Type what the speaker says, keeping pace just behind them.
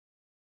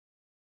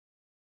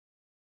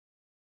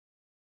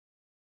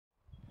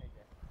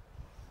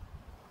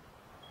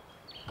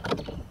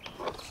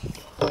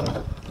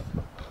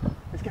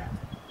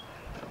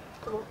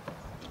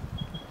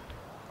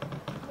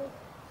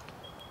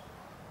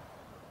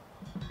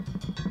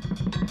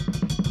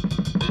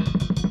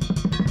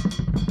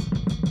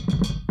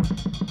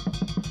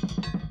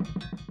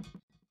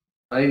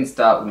I didn't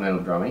start with metal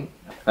drumming.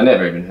 I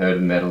never even heard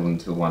of metal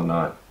until one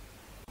night.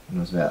 When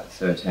I was about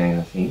 13,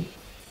 I think.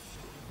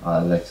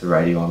 I left the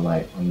radio on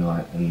late one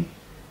night and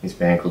this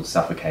band called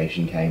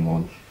Suffocation came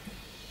on.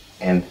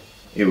 And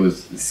it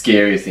was the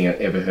scariest thing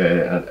I'd ever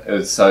heard. And I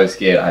was so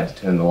scared I had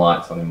to turn the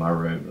lights on in my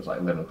room. It was like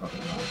 11 o'clock at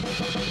night.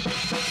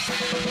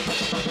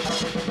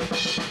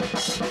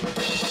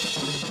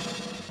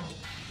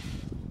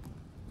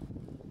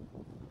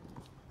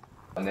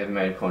 I never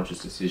made a conscious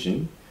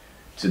decision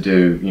to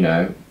do, you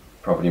know,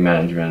 property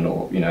management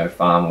or, you know,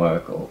 farm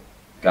work or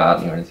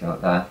gardening or anything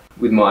like that.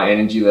 With my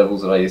energy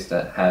levels that I used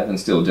to have and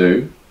still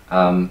do,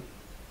 an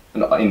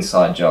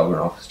inside job or an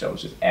office job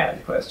was just out of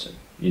the question.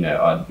 You know,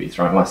 I'd be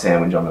throwing my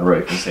sandwich on the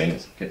roof and seeing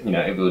if, you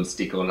know, if it would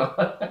stick or not.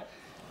 This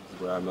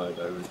is where I mowed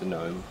over with the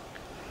gnome.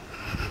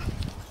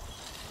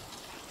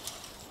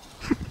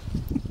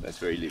 That's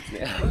where he lives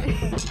now.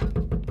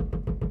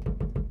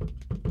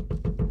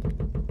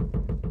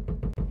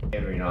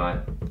 Every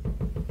night,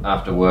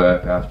 after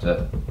work,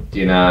 after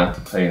dinner,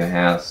 cleaning the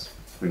house,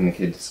 putting the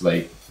kid to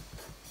sleep,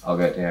 I'll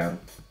go down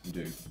and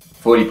do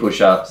 40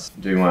 push-ups,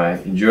 do my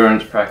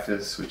endurance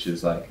practice, which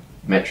is like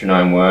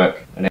metronome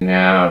work, and an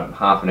hour,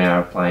 half an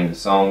hour of playing the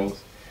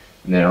songs,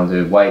 and then I'll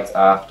do weights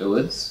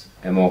afterwards,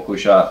 and more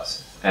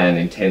push-ups, and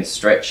intense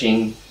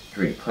stretching,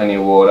 drink plenty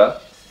of water,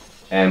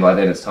 and by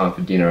then it's time for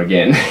dinner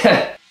again.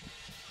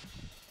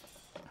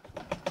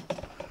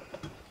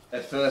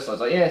 At first I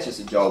was like, yeah, it's just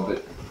a job,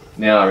 but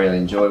now I really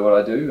enjoy what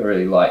I do. I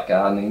really like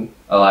gardening.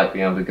 I like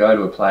being able to go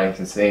to a place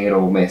and seeing it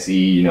all messy,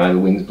 you know, the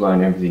wind's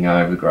blowing everything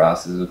over, the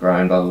grasses are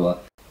growing, blah, blah, blah.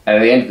 And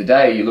at the end of the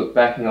day, you look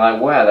back and you're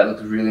like, wow, that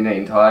looks really neat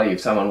and tidy. If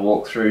someone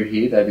walked through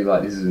here, they'd be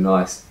like, this is a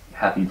nice,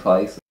 happy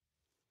place.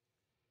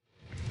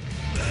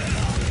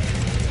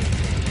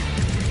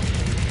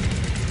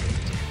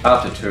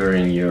 After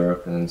touring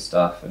Europe and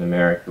stuff and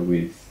America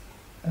with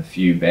a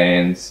few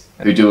bands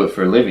who do it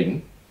for a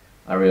living,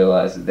 I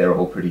realised that they're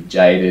all pretty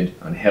jaded,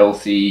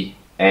 unhealthy,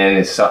 and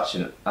it's such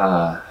an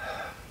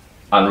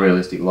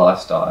unrealistic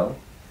lifestyle.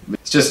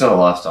 It's just not a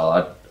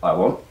lifestyle I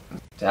want.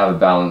 To have a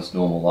balanced,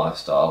 normal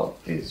lifestyle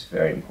is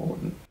very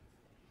important.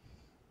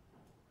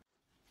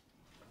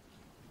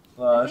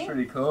 Wow, that's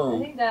pretty cool.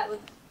 I think that was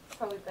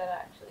probably better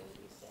actually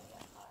with you standing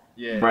up high.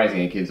 Yeah.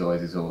 Raising a kid's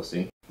always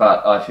exhausting.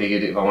 But I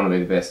figured if I want to be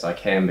the best I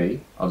can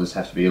be, I'll just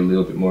have to be a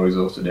little bit more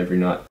exhausted every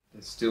night.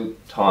 There's still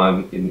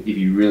time, if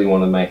you really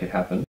want to make it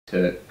happen,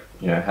 to,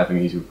 you know, have a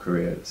musical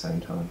career at the same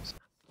time. So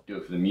do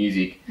it for the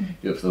music,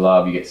 do it for the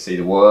love, you get to see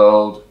the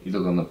world, you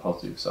look on the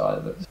positive side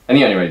of it. And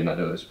the only reason I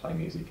do it is to play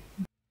music.